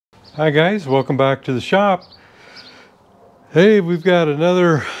Hi guys, welcome back to the shop. Hey, we've got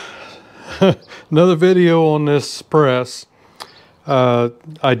another another video on this press.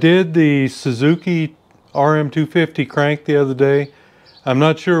 I did the Suzuki RM250 crank the other day. I'm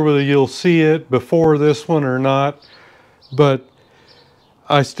not sure whether you'll see it before this one or not, but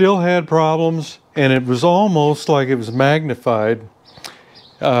I still had problems and it was almost like it was magnified.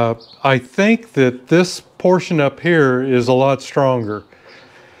 I think that this portion up here is a lot stronger.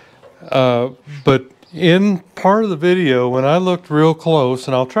 But in part of the video, when I looked real close,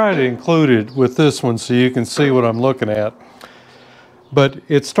 and I'll try to include it with this one so you can see what I'm looking at, but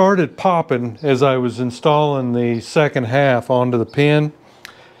it started popping as I was installing the second half onto the pin,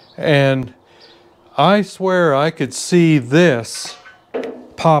 and I swear I could see this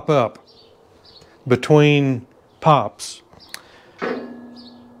pop up between pops.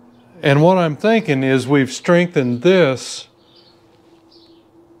 And what I'm thinking is we've strengthened this,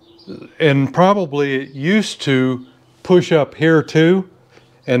 and probably it used to push up here too,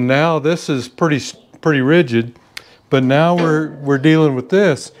 and now this is pretty rigid, but now we're dealing with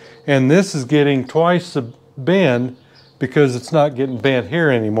this, and this is getting twice the bend because it's not getting bent here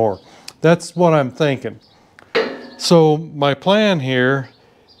anymore. That's what I'm thinking. So my plan here,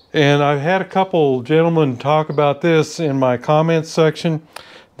 and I've had a couple gentlemen talk about this in my comments section.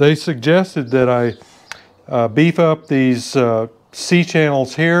 They suggested that I beef up these C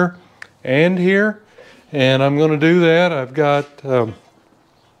channels here and here, and I'm going to do that. I've got some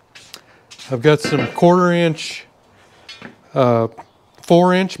 1/4 inch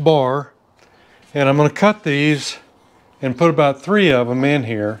 4-inch bar, and I'm going to cut these and put about 3 of them in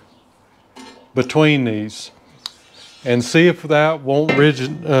here between these and see if that won't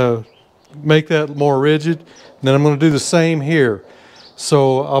make that more rigid. And then I'm going to do the same here.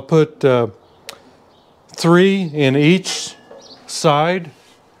 So I'll put 3 in each side,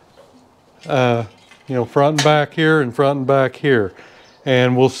 you know, front and back here and front and back here,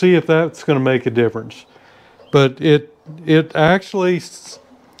 and we'll see if that's going to make a difference. But it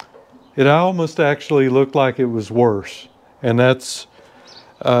almost actually looked like it was worse, and that's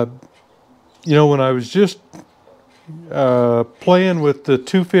you know, when I was just playing with the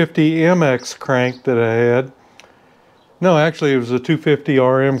 250 MX crank that I had, no, actually it was a 250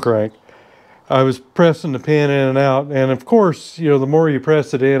 RM crank, I was pressing the pin in and out, and of course, you know, the more you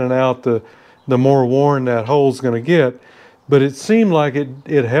press it in and out, the more worn that hole's going to get. But it seemed like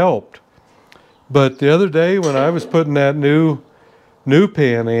it helped. But the other day when I was putting that new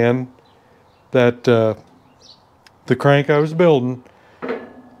pin in, that the crank I was building,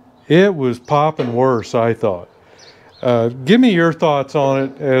 it was popping worse, I thought. Give me your thoughts on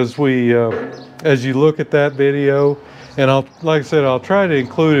it as you look at that video. And like I said, I'll try to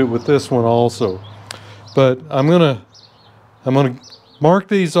include it with this one also. But I'm gonna mark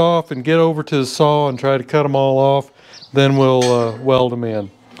these off and get over to the saw and try to cut them all off. Then we'll weld them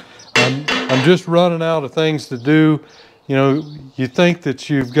in. I'm just running out of things to do. You know, you think that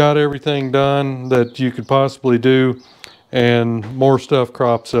you've got everything done that you could possibly do, and more stuff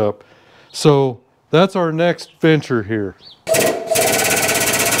crops up. So that's our next venture here.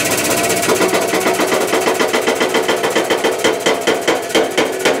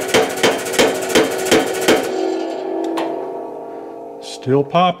 Still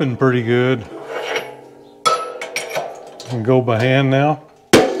popping pretty good. And go by hand now.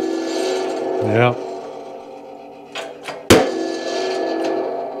 Yeah.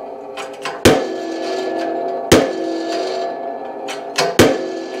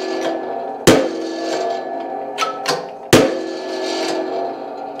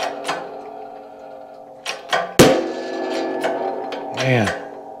 Man.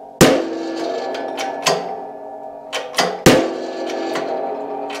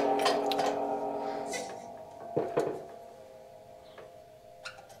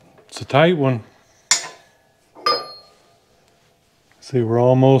 It's a tight one. See, we're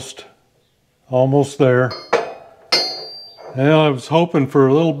almost there. Well, I was hoping for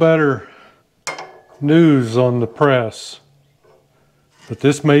a little better news on the press, but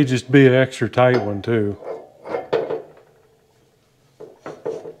this may just be an extra tight one too.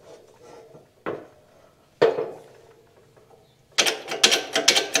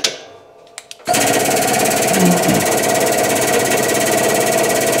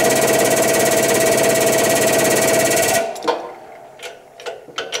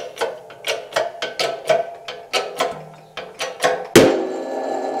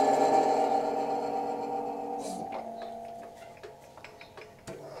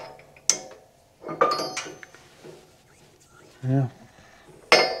 Yeah.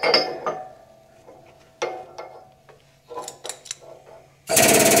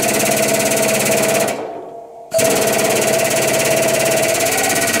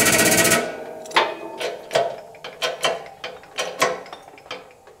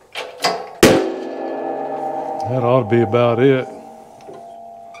 be about it.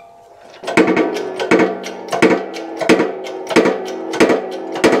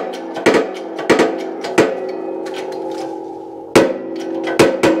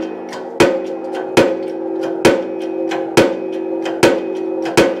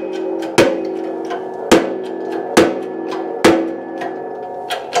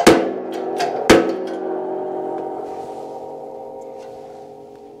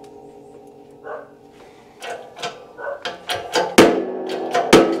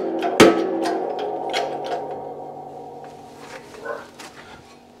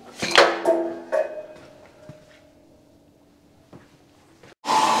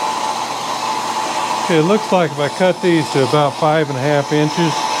 It looks like if I cut these to about 5.5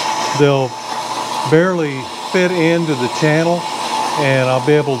 inches, they'll barely fit into the channel, and I'll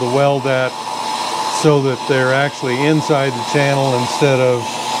be able to weld that so that they're actually inside the channel instead of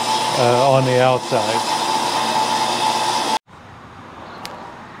on the outside.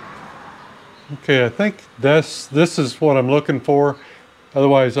 Okay, I think this is what I'm looking for.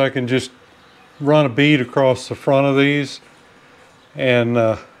 Otherwise, I can just run a bead across the front of these,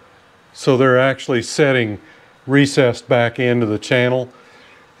 and so they're actually setting recessed back into the channel.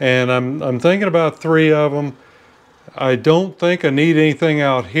 And I'm thinking about 3 of them. I don't think I need anything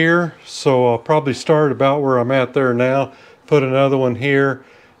out here, so I'll probably start about where I'm at there now, put another one here,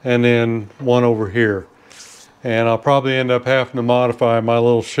 and then one over here. And I'll probably end up having to modify my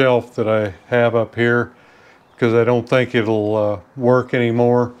little shelf that I have up here, because I don't think it'll work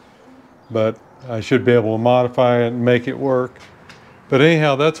anymore, but I should be able to modify it and make it work. But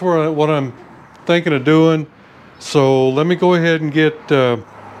anyhow, that's what I'm thinking of doing. So let me go ahead and get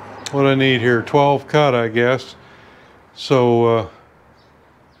what I need here, 12 cut, I guess. So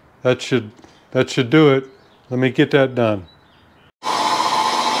that should do it. Let me get that done.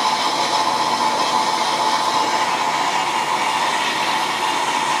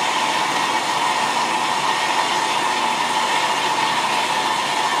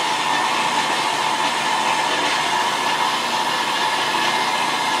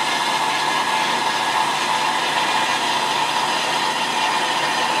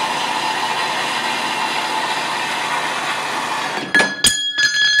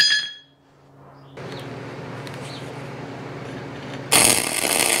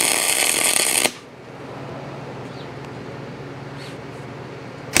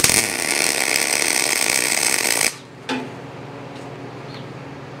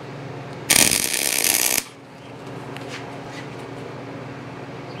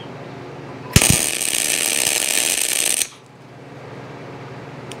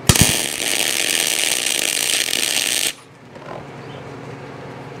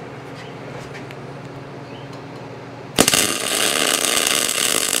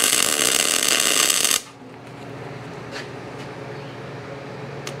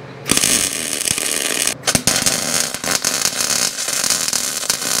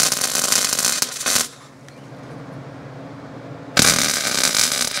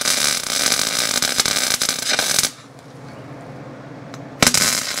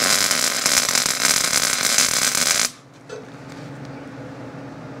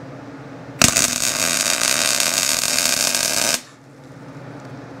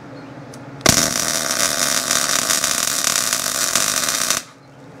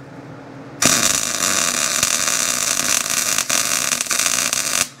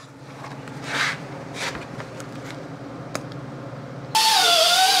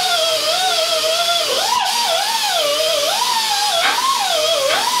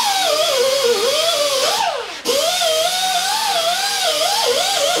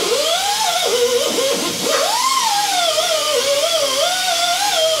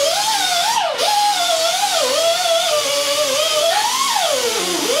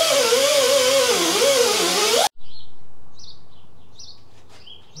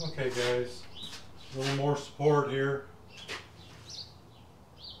 Okay guys, a little more support here.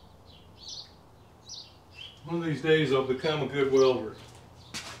 One of these days I'll become a good welder.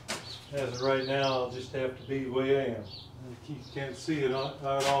 As of right now, I'll just have to be the way I am. You can't see it at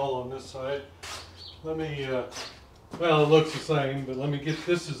all on this side. Let me, well, it looks the same, but let me get,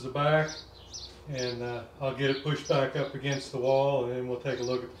 this is the back, and I'll get it pushed back up against the wall, and then we'll take a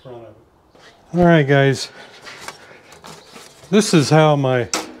look at the front of it. All right guys, this is how my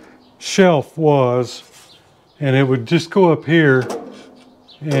shelf was, and it would just go up here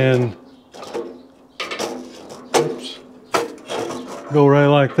and oops, go right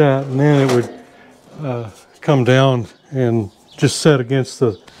like that, and then it would come down and just set against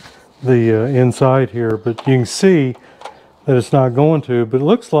the inside here. But you can see that it's not going to, but it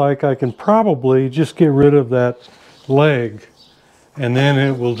looks like I can probably just get rid of that leg, and then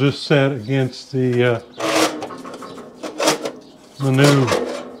it will just set against the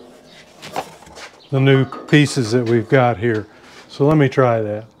new pieces that we've got here. So let me try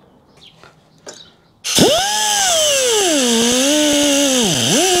that.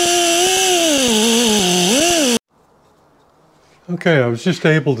 Okay, I was just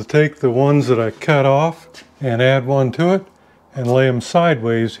able to take the ones that I cut off and add one to it and lay them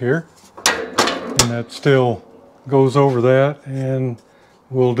sideways here. And that still goes over that and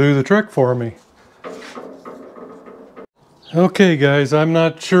will do the trick for me. Okay guys, I'm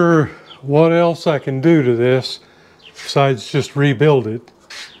not sure what else I can do to this besides just rebuild it.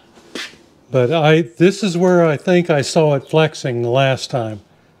 But this is where I think I saw it flexing the last time.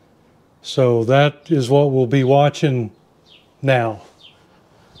 So that is what we'll be watching now.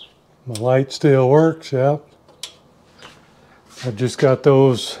 My light still works, yep. I've just got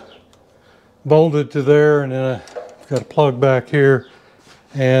those bolted to there, and then I've got a plug back here,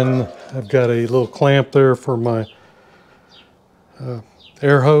 and I've got a little clamp there for my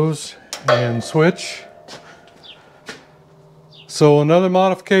air hose and switch. So another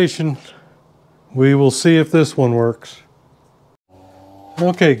modification. We will see if this one works.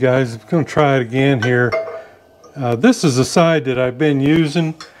 Okay guys, I'm going to try it again here. This is the side that I've been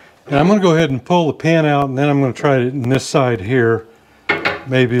using, and I'm going to go ahead and pull the pin out, and then I'm going to try it in this side here.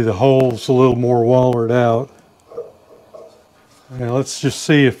 Maybe the hole's a little more wallered out. Now let's just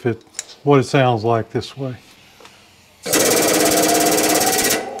see if what it sounds like this way.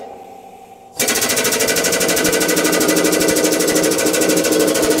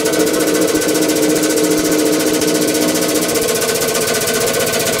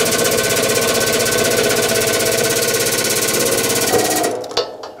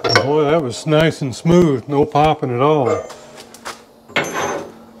 Boy, that was nice and smooth, no popping at all.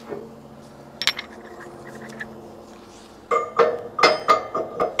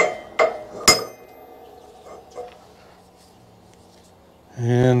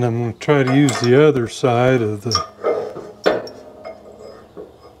 And I'm going to try to use the other side of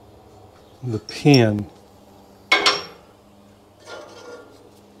the pin.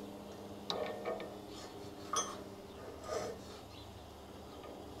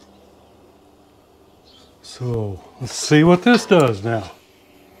 So let's see what this does now.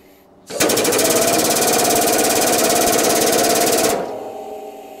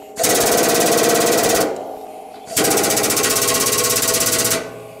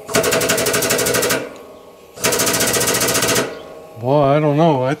 Well, I don't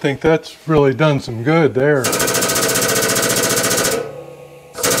know. I think that's really done some good there.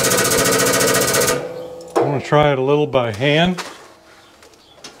 I'm going to try it a little by hand.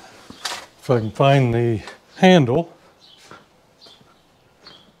 If I can find the handle.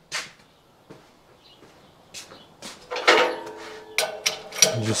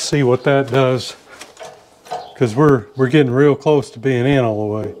 And just see what that does. Because we're getting real close to being in all the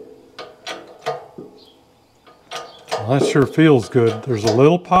way. Well, that sure feels good. There's a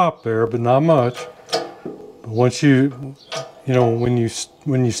little pop there, but not much. But once you know, when you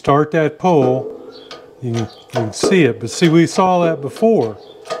start that pull, you can see it. But see, we saw that before.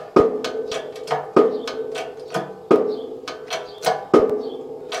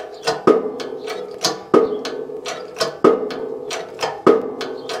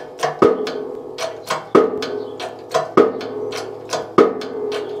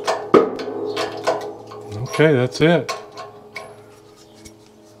 Okay, that's it.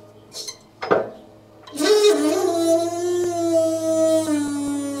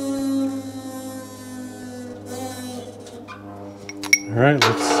 All right,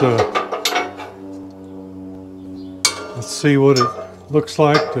 let's see what it looks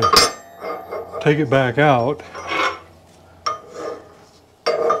like to take it back out.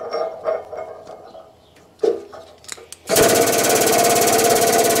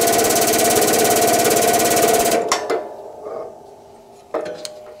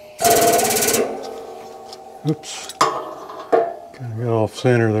 Oops, kind of got off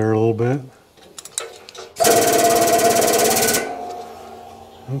center there a little bit.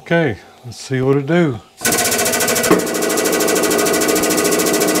 Okay, let's see what it do.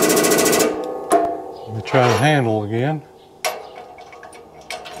 Let me try the handle again.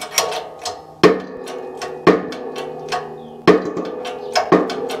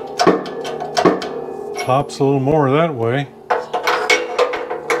 Pops a little more that way.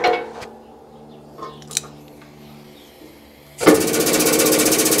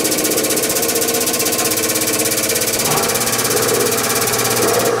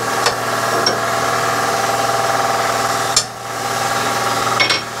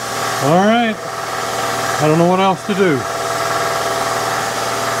 All right, I don't know what else else to do.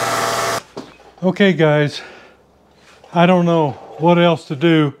 Okay guys, I don't know what else to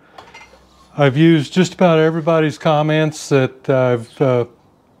do. I've used just about everybody's comments that that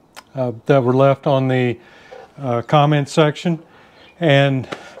were left on the comment section, and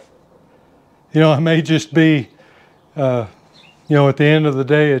you know, I may just be you know, at the end of the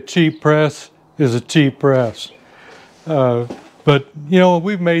day, a cheap press is a cheap press. But you know,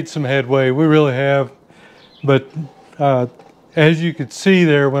 we've made some headway, we really have. But as you could see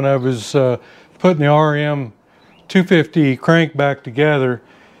there, when I was putting the RM 250 crank back together,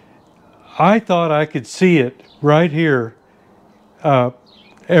 I thought I could see it right here.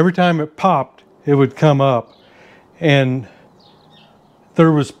 Every time it popped, it would come up, and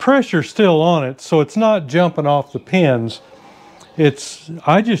there was pressure still on it, so it's not jumping off the pins.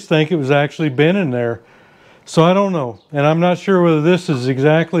 I just think it was actually bending there. So I don't know, and I'm not sure whether this is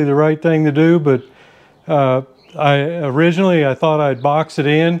exactly the right thing to do, but originally I thought I'd box it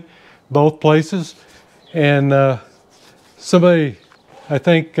in both places, and somebody, I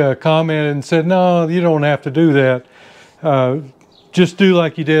think, commented and said, no, you don't have to do that. Just do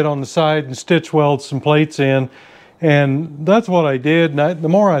like you did on the side and stitch weld some plates in. And that's what I did. And the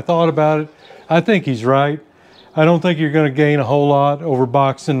more I thought about it, I think he's right. I don't think you're going to gain a whole lot over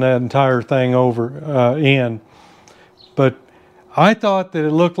boxing that entire thing over in. But I thought that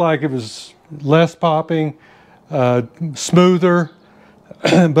it looked like it was less popping, smoother,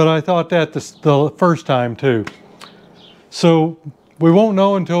 but I thought that the first time too. So we won't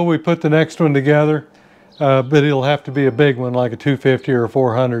know until we put the next one together, but it'll have to be a big one, like a 250 or a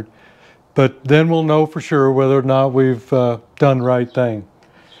 400. But then we'll know for sure whether or not we've done the right thing.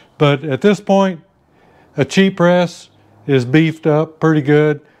 But at this point, a cheap press is beefed up pretty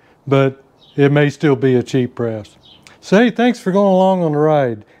good, but it may still be a cheap press. So hey, thanks for going along on the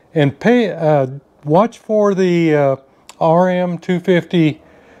ride. And watch for the RM 250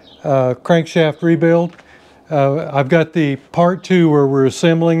 crankshaft rebuild. I've got the part 2 where we're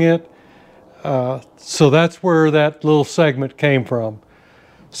assembling it. So that's where that little segment came from.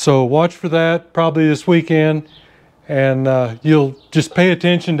 So watch for that probably this weekend, and you'll just pay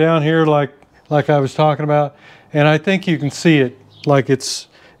attention down here like I was talking about, and I think you can see it, like it's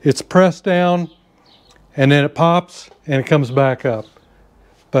pressed down and then it pops and it comes back up.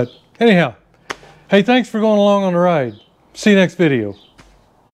 But anyhow, hey, thanks for going along on the ride. See you next video.